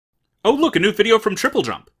Oh look, a new video from Triple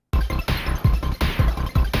Jump.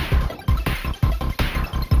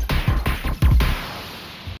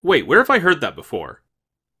 Wait, where have I heard that before?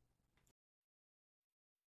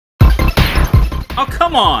 Oh,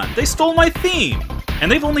 come on! They stole my theme!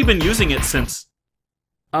 And they've only been using it since...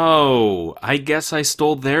 Oh, I guess I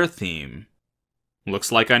stole their theme.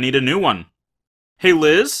 Looks like I need a new one. Hey,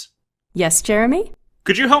 Liz? Yes, Jeremy?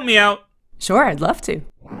 Could you help me out? Sure, I'd love to.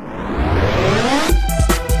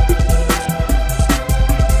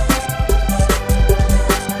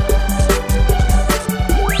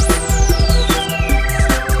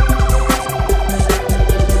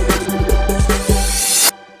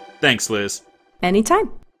 Thanks, Liz.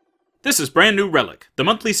 Anytime. This is brand new Relic, the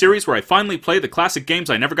monthly series where I finally play the classic games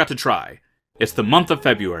I never got to try. It's the month of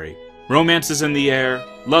February. Romance is in the air,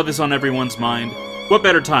 love is on everyone's mind. What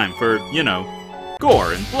better time for, you know,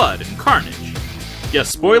 gore and blood and carnage? Yes,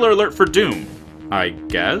 spoiler alert for Doom, I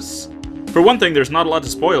guess? For one thing, there's not a lot to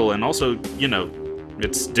spoil, and also, you know,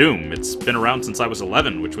 it's Doom. It's been around since I was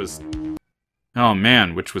 11, which was... Oh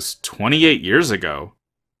man, which was 28 years ago.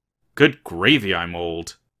 Good gravy, I'm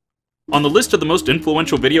old. On the list of the most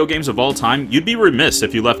influential video games of all time, you'd be remiss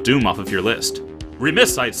if you left Doom off of your list.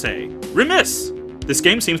 Remiss, I'd say. Remiss! This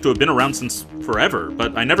game seems to have been around since forever,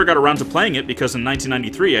 but I never got around to playing it because in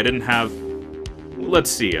 1993 I didn't have,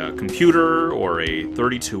 let's see, a computer, or a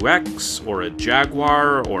 32X, or a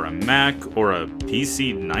Jaguar, or a Mac, or a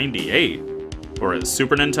PC 98, or a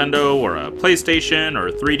Super Nintendo, or a PlayStation, or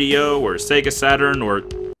a 3DO, or Sega Saturn, or...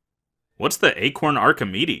 What's the Acorn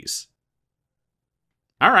Archimedes?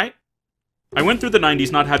 Alright. I went through the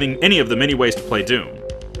 90s not having any of the many ways to play Doom.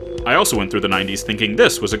 I also went through the 90s thinking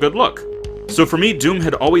this was a good look. So for me, Doom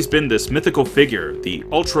had always been this mythical figure, the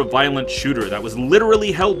ultra-violent shooter that was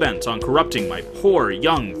literally hell-bent on corrupting my poor,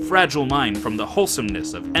 young, fragile mind from the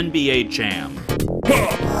wholesomeness of NBA Jam.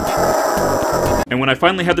 And when I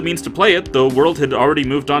finally had the means to play it, the world had already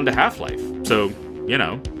moved on to Half-Life. So, you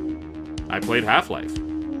know, I played Half-Life.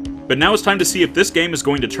 But now it's time to see if this game is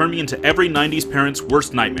going to turn me into every 90s parent's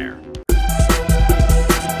worst nightmare.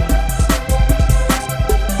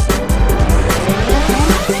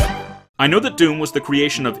 I know that Doom was the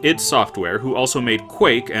creation of id Software, who also made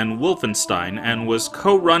Quake and Wolfenstein, and was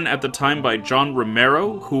co-run at the time by John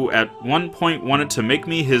Romero, who at one point wanted to make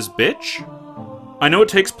me his bitch? I know it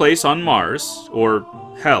takes place on Mars, or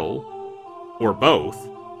Hell, or both.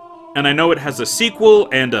 And I know it has a sequel,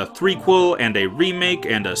 and a threequel, and a remake,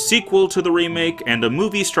 and a sequel to the remake, and a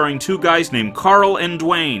movie starring two guys named Carl and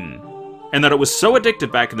Dwayne. And that it was so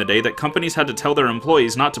addictive back in the day that companies had to tell their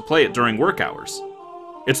employees not to play it during work hours.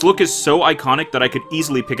 Its look is so iconic that I could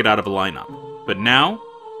easily pick it out of a lineup. But now,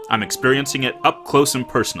 I'm experiencing it up close and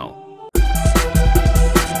personal.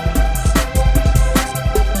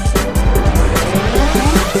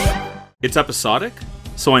 It's episodic?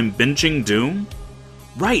 So I'm binging Doom?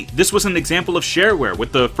 Right, this was an example of shareware,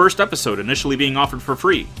 with the first episode initially being offered for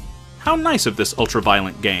free. How nice of this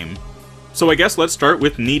ultra-violent game. So I guess let's start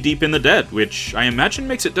with Knee Deep in the Dead, which I imagine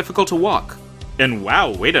makes it difficult to walk. And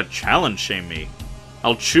wow, way to challenge shame me.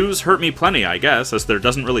 I'll choose Hurt Me Plenty, I guess, as there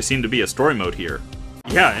doesn't really seem to be a story mode here.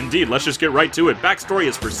 Yeah, indeed, let's just get right to it. Backstory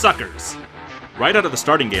is for suckers. Right out of the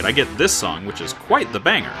starting gate, I get this song, which is quite the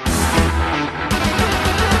banger.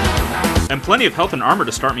 And plenty of health and armor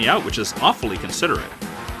to start me out, which is awfully considerate.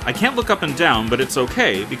 I can't look up and down, but it's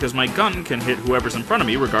okay, because my gun can hit whoever's in front of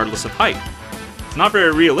me regardless of height. It's not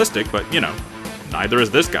very realistic, but, you know, neither is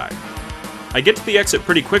this guy. I get to the exit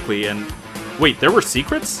pretty quickly, and... Wait, there were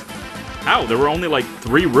secrets? How? There were only like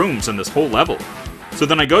 3 rooms in this whole level. So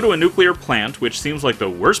then I go to a nuclear plant, which seems like the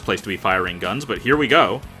worst place to be firing guns, but here we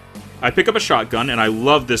go. I pick up a shotgun, and I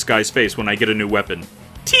love this guy's face when I get a new weapon.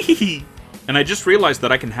 Tee-hee-hee! And I just realized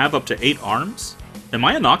that I can have up to 8 arms? Am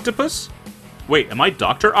I an octopus? Wait, am I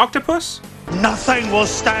Dr. Octopus? Nothing will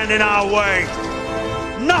stand in our way!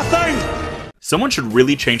 Nothing! Someone should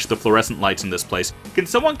really change the fluorescent lights in this place. Can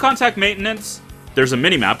someone contact maintenance? There's a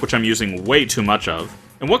minimap, which I'm using way too much of.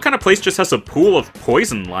 And what kind of place just has a pool of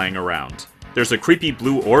poison lying around? There's a creepy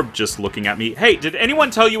blue orb just looking at me. Hey, did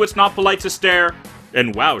anyone tell you it's not polite to stare?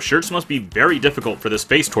 And wow, shirts must be very difficult for this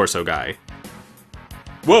face torso guy.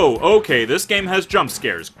 Whoa, okay, this game has jump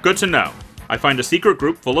scares. Good to know. I find a secret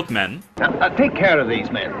group full of men. Take care of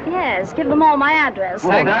these men. Yes, give them all my address.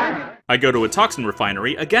 I go to a toxin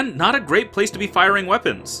refinery. Again, not a great place to be firing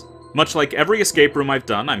weapons. Much like every escape room I've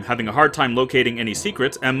done, I'm having a hard time locating any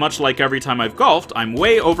secrets, and much like every time I've golfed, I'm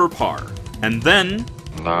way over par. And then...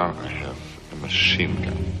 Now I have a machine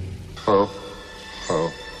gun. Ho, ho,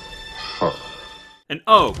 ho. And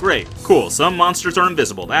oh, great, cool, some monsters are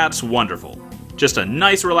invisible, that's wonderful. Just a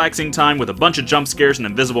nice relaxing time with a bunch of jump scares and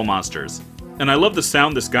invisible monsters. And I love the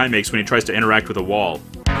sound this guy makes when he tries to interact with a wall.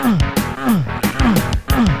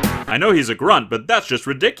 I know he's a grunt, but that's just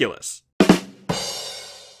ridiculous.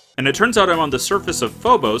 And it turns out I'm on the surface of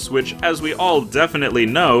Phobos, which, as we all definitely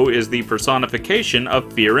know, is the personification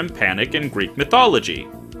of fear and panic in Greek mythology.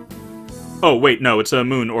 Oh wait, no, it's a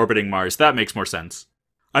moon orbiting Mars. That makes more sense.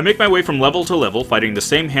 I make my way from level to level, fighting the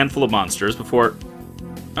same handful of monsters before...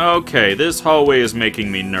 Okay, this hallway is making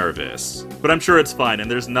me nervous. But I'm sure it's fine, and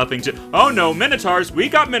there's nothing to... Oh no, Minotaurs! We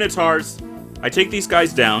got Minotaurs! I take these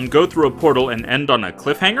guys down, go through a portal, and end on a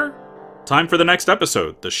cliffhanger? Time for the next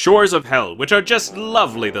episode, The Shores of Hell, which are just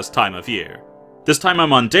lovely this time of year. This time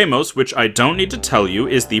I'm on Deimos, which I don't need to tell you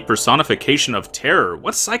is the personification of terror.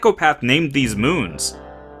 What psychopath named these moons?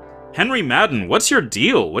 Henry Madden, what's your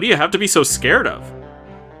deal? What do you have to be so scared of?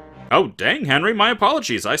 Oh dang, Henry, my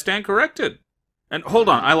apologies, I stand corrected. And hold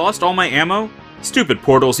on, I lost all my ammo? Stupid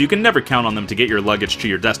portals, you can never count on them to get your luggage to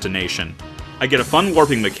your destination. I get a fun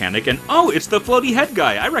warping mechanic, and oh, it's the floaty head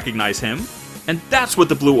guy, I recognize him. And that's what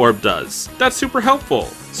the blue orb does. That's super helpful.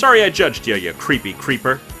 Sorry I judged you, you creepy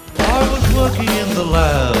creeper. I was working in the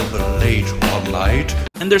lab late one night.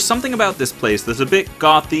 And there's something about this place that's a bit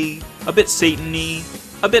gothy, a bit Satan-y,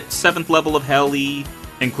 a bit 7th level of hell-y,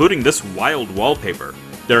 including this wild wallpaper.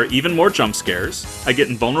 There are even more jump scares. I get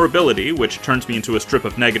invulnerability, which turns me into a strip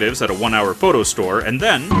of negatives at a 1-hour photo store, and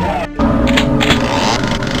then...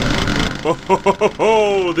 Oh, ho, ho, ho,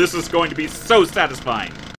 ho, this is going to be so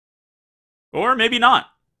satisfying. Or maybe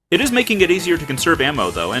not. It is making it easier to conserve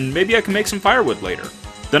ammo, though, and maybe I can make some firewood later.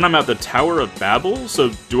 Then I'm at the Tower of Babel,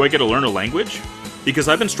 so do I get to learn a language? Because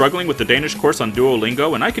I've been struggling with the Danish course on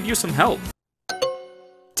Duolingo, and I could use some help.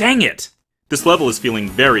 Dang it! This level is feeling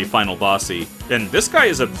very final bossy, and this guy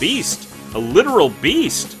is a beast! A literal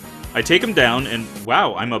beast! I take him down, and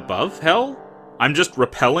wow, I'm above hell? I'm just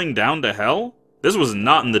rappelling down to hell? This was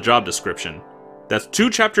not in the job description. That's 2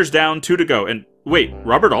 chapters down, 2 to go, and wait,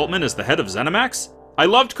 Robert Altman is the head of ZeniMax? I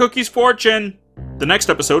loved Cookie's Fortune! The next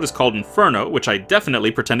episode is called Inferno, which I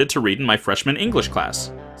definitely pretended to read in my freshman English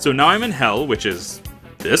class. So now I'm in hell, which is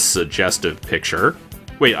this suggestive picture.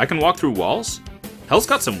 Wait, I can walk through walls? Hell's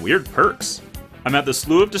got some weird perks. I'm at the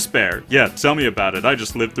Slough of Despair. Yeah, tell me about it. I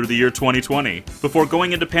just lived through the year 2020. Before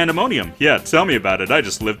going into Pandemonium. Yeah, tell me about it. I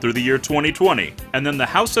just lived through the year 2020. And then the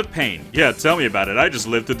House of Pain. Yeah, tell me about it. I just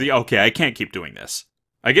lived through the... Okay, I can't keep doing this.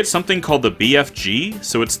 I get something called the BFG,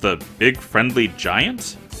 so it's the Big Friendly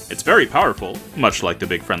Giant? It's very powerful, much like the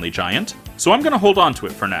Big Friendly Giant, so I'm gonna hold on to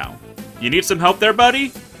it for now. You need some help there,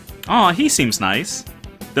 buddy? Aw, he seems nice.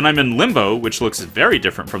 Then I'm in Limbo, which looks very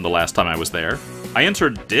different from the last time I was there. I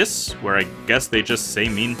entered Dis, where I guess they just say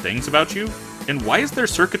mean things about you. And why is there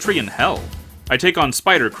circuitry in hell? I take on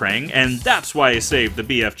Spider Krang, and that's why I saved the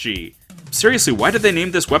BFG. Seriously, why did they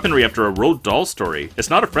name this weaponry after a Roald Dahl story? It's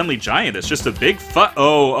not a friendly giant, it's just a big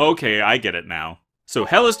Oh, okay, I get it now. So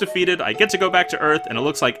hell is defeated, I get to go back to Earth, and it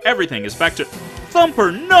looks like everything is back to...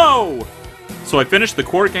 Thumper, no! So I finished the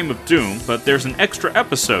core game of Doom, but there's an extra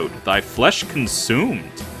episode, Thy Flesh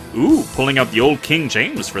Consumed. Ooh, pulling out the old King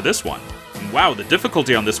James for this one. And wow, the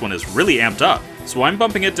difficulty on this one is really amped up, so I'm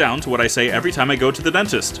bumping it down to what I say every time I go to the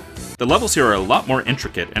dentist. The levels here are a lot more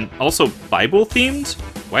intricate, and also Bible-themed?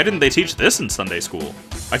 Why didn't they teach this in Sunday school?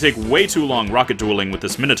 I take way too long rocket dueling with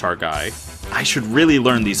this Minotaur guy. I should really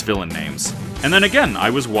learn these villain names. And then again, I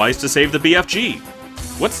was wise to save the BFG.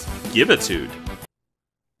 What's Givitude?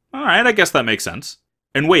 Alright, I guess that makes sense.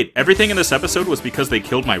 And wait, everything in this episode was because they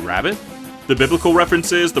killed my rabbit? The biblical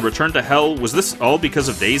references, the return to hell, was this all because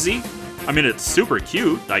of Daisy? I mean, it's super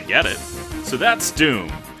cute, I get it. So that's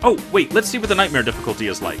Doom. Oh, wait, let's see what the nightmare difficulty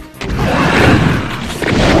is like.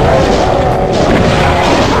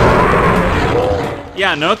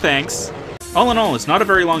 Yeah, no thanks. All in all, it's not a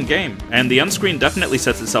very long game, and the unscreen definitely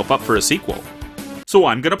sets itself up for a sequel. So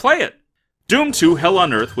I'm gonna play it! Doom 2 Hell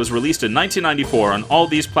on Earth was released in 1994 on all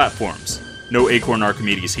these platforms. No Acorn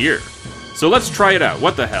Archimedes here. So let's try it out,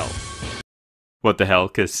 what the hell? What the hell,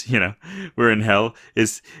 cause, you know, we're in hell,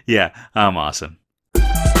 yeah, I'm awesome.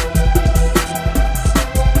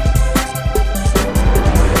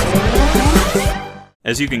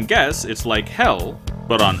 As you can guess, it's like hell,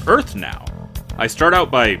 but on Earth now. I start out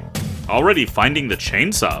by already finding the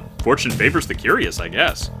chainsaw. Fortune favors the curious, I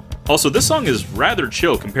guess. Also, this song is rather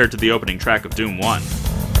chill compared to the opening track of Doom 1.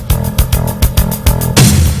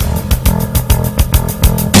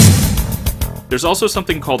 There's also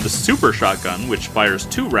something called the Super Shotgun, which fires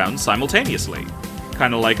 2 rounds simultaneously.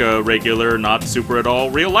 Kinda like a regular, not super at all,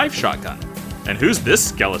 real-life shotgun. And who's this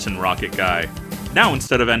skeleton rocket guy? Now,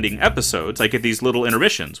 instead of ending episodes, I get these little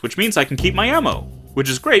intermissions, which means I can keep my ammo. which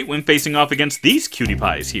is great when facing off against these cutie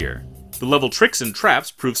pies here. The level Tricks and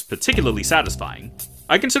Traps proves particularly satisfying.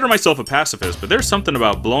 I consider myself a pacifist, but there's something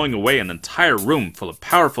about blowing away an entire room full of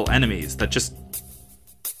powerful enemies that just...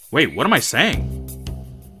 Wait, what am I saying?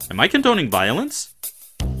 Am I condoning violence?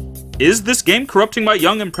 Is this game corrupting my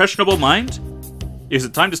young, impressionable mind? Is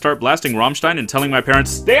it time to start blasting Rammstein and telling my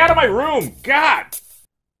parents, "Stay out of my room! God!"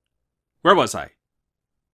 Where was I?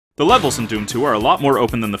 The levels in Doom 2 are a lot more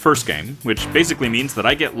open than the first game, which basically means that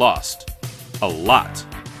I get lost. A lot.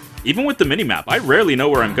 Even with the minimap, I rarely know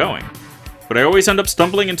where I'm going. But I always end up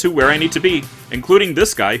stumbling into where I need to be, including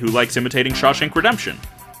this guy who likes imitating Shawshank Redemption.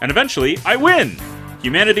 And eventually, I win!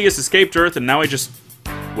 Humanity has escaped Earth and now I just...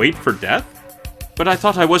 wait for death? But I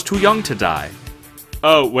thought I was too young to die.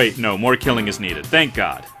 Oh, wait, no, more killing is needed, thank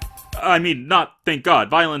God. I mean, not thank God,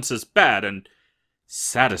 violence is bad and...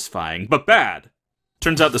 satisfying, but bad.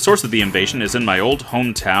 Turns out the source of the invasion is in my old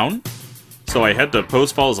hometown. So I head to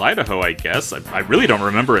Post Falls, Idaho, I guess. I really don't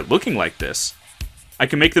remember it looking like this. I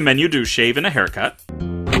can make the menu do shave and a haircut.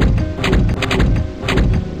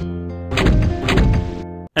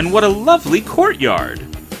 And what a lovely courtyard!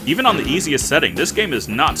 Even on the easiest setting, this game is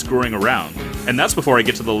not screwing around. And that's before I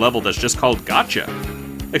get to the level that's just called Gotcha.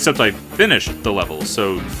 Except I finished the level,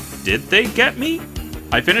 so did they get me?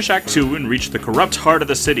 I finish Act 2 and reach the corrupt heart of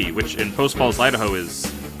the city, which in Post Falls, Idaho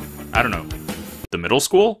is... I don't know, the middle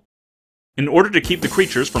school? In order to keep the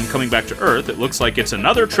creatures from coming back to Earth, it looks like it's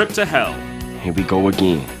another trip to hell. Here we go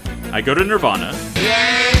again. I go to Nirvana,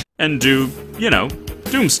 and do, you know,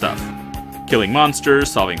 Doom stuff. Killing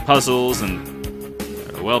monsters, solving puzzles,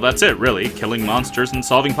 and... well, that's it, really. Killing monsters and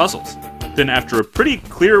solving puzzles. Then after a pretty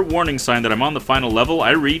clear warning sign that I'm on the final level,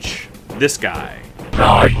 I reach this guy.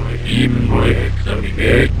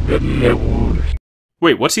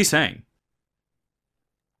 Wait, what's he saying?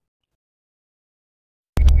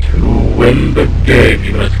 To win the game,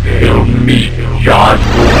 you must kill me, John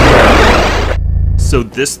Romero. So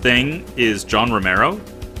this thing is John Romero?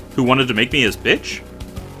 Who wanted to make me his bitch?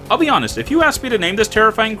 I'll be honest, if you asked me to name this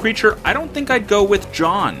terrifying creature, I don't think I'd go with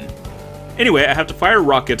John. Anyway, I have to fire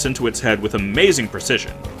rockets into its head with amazing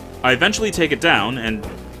precision. I eventually take it down, and...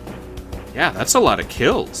 yeah, that's a lot of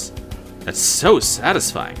kills. That's so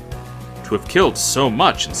satisfying. To have killed so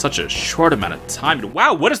much in such a short amount of time.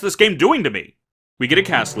 Wow, what is this game doing to me? We get a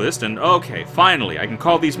cast list, and okay, finally, I can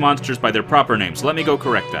call these monsters by their proper names. Let me go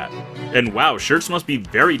correct that. And wow, shirts must be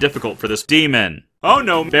very difficult for this demon. Oh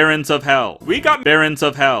no, Barons of Hell. We got Barons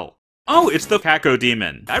of Hell. Oh, it's the Caco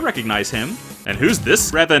Demon. I recognize him. And who's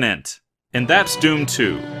this Revenant? And that's Doom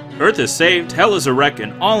 2. Earth is saved, hell is a wreck,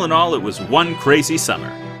 and all in all, it was one crazy summer.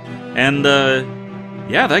 And,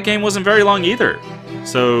 yeah, that game wasn't very long either.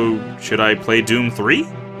 So, should I play Doom 3?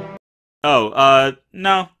 Oh,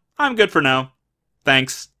 no. I'm good for now.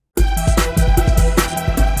 Thanks.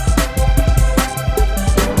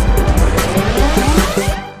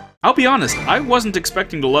 I'll be honest, I wasn't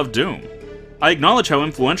expecting to love Doom. I acknowledge how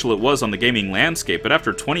influential it was on the gaming landscape, but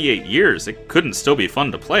after 28 years, it couldn't still be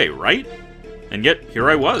fun to play, right? And yet,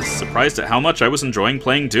 here I was, surprised at how much I was enjoying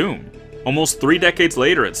playing Doom. Almost 3 decades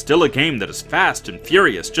later, it's still a game that is fast and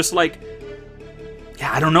furious, just like...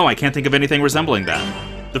 yeah, I don't know, I can't think of anything resembling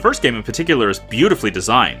that. The first game in particular is beautifully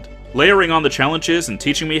designed, layering on the challenges and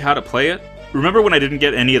teaching me how to play it. Remember when I didn't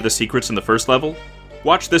get any of the secrets in the first level?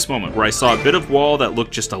 Watch this moment where I saw a bit of wall that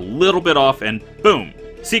looked just a little bit off and boom!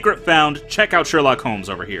 Secret found, check out Sherlock Holmes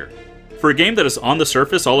over here. For a game that is on the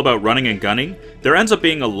surface all about running and gunning, there ends up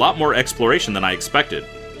being a lot more exploration than I expected,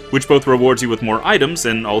 which both rewards you with more items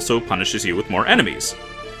and also punishes you with more enemies.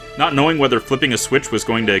 Not knowing whether flipping a switch was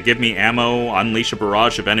going to give me ammo, unleash a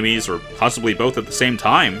barrage of enemies, or possibly both at the same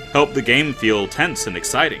time, helped the game feel tense and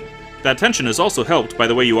exciting. That tension is also helped by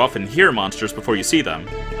the way you often hear monsters before you see them.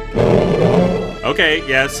 Okay,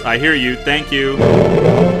 yes, I hear you, thank you.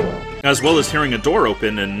 As well as hearing a door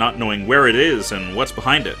open and not knowing where it is and what's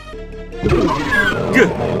behind it. Good.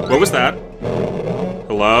 What was that?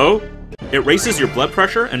 Hello? It raises your blood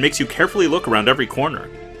pressure and makes you carefully look around every corner.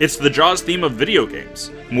 It's the Jaws theme of video games,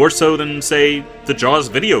 more so than, say, the Jaws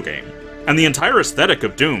video game. And the entire aesthetic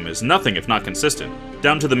of Doom is nothing if not consistent,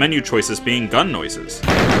 down to the menu choices being gun noises.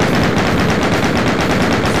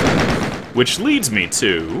 Which leads me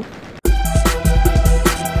to...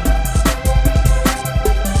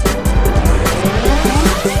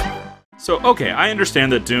 So, okay, I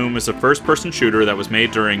understand that Doom is a first-person shooter that was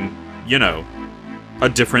made during, you know, a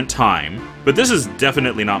different time, but this is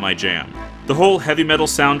definitely not my jam. The whole heavy metal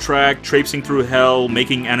soundtrack, traipsing through hell,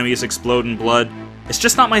 making enemies explode in blood, it's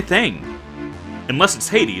just not my thing. Unless it's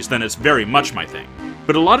Hades, then it's very much my thing.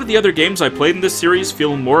 But a lot of the other games I played in this series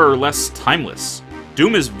feel more or less timeless.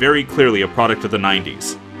 Doom is very clearly a product of the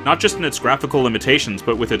 90s, not just in its graphical limitations,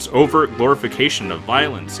 but with its overt glorification of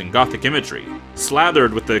violence and gothic imagery,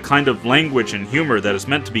 slathered with the kind of language and humor that is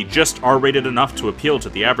meant to be just R-rated enough to appeal to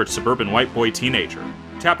the average suburban white boy teenager,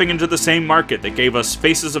 tapping into the same market that gave us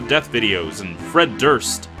Faces of Death videos and Fred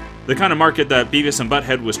Durst, the kind of market that Beavis and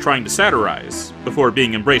Butthead was trying to satirize, before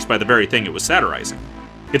being embraced by the very thing it was satirizing.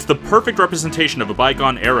 It's the perfect representation of a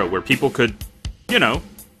bygone era where people could, you know,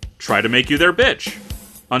 try to make you their bitch.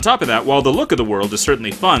 On top of that, while the look of the world is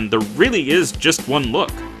certainly fun, there really is just one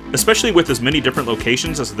look. Especially with as many different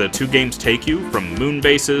locations as the two games take you, from moon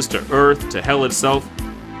bases to Earth to hell itself,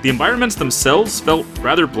 the environments themselves felt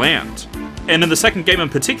rather bland. And in the second game in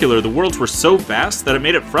particular, the worlds were so vast that it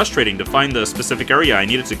made it frustrating to find the specific area I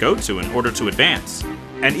needed to go to in order to advance.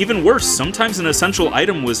 And even worse, sometimes an essential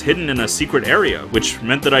item was hidden in a secret area, which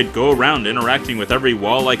meant that I'd go around interacting with every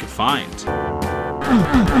wall I could find.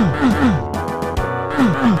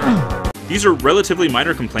 These are relatively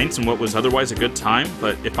minor complaints in what was otherwise a good time,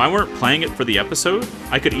 but if I weren't playing it for the episode,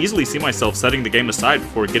 I could easily see myself setting the game aside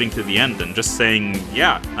before getting to the end and just saying,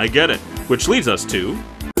 yeah, I get it. Which leads us to...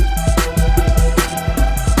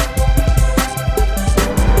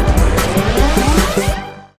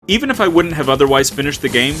 Even if I wouldn't have otherwise finished the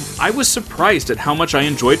game, I was surprised at how much I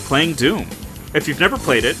enjoyed playing Doom. If you've never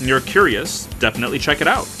played it and you're curious, definitely check it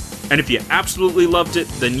out. And if you absolutely loved it,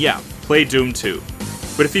 then yeah, play Doom 2.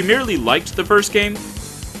 But if you merely liked the first game,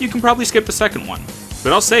 you can probably skip the second one.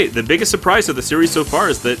 But I'll say, the biggest surprise of the series so far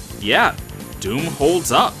is that, yeah, Doom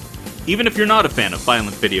holds up. Even if you're not a fan of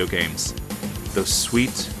violent video games. Those sweet,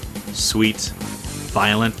 sweet,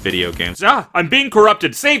 violent video games. Ah, I'm being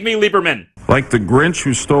corrupted! Save me, Lieberman! Like the Grinch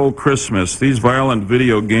who stole Christmas, these violent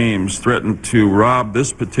video games threaten to rob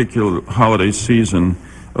this particular holiday season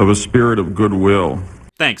of a spirit of goodwill.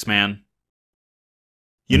 Thanks, man.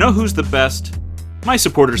 You know who's the best? My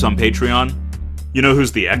supporters on Patreon. You know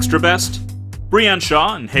who's the extra best? Brianne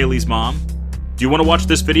Shaw and Haley's mom. Do you want to watch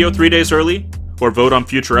this video 3 days early? Or vote on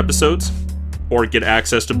future episodes? Or get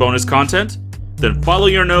access to bonus content? Then follow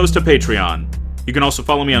your nose to Patreon. You can also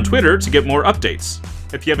follow me on Twitter to get more updates.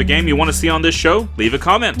 If you have a game you want to see on this show, leave a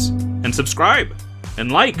comment, and subscribe,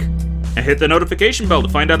 and like, and hit the notification bell to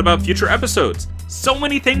find out about future episodes. So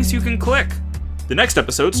many things you can click! The next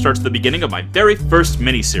episode starts at the beginning of my very first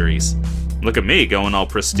mini-series. Look at me going all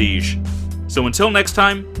prestige. So until next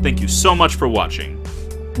time, thank you so much for watching.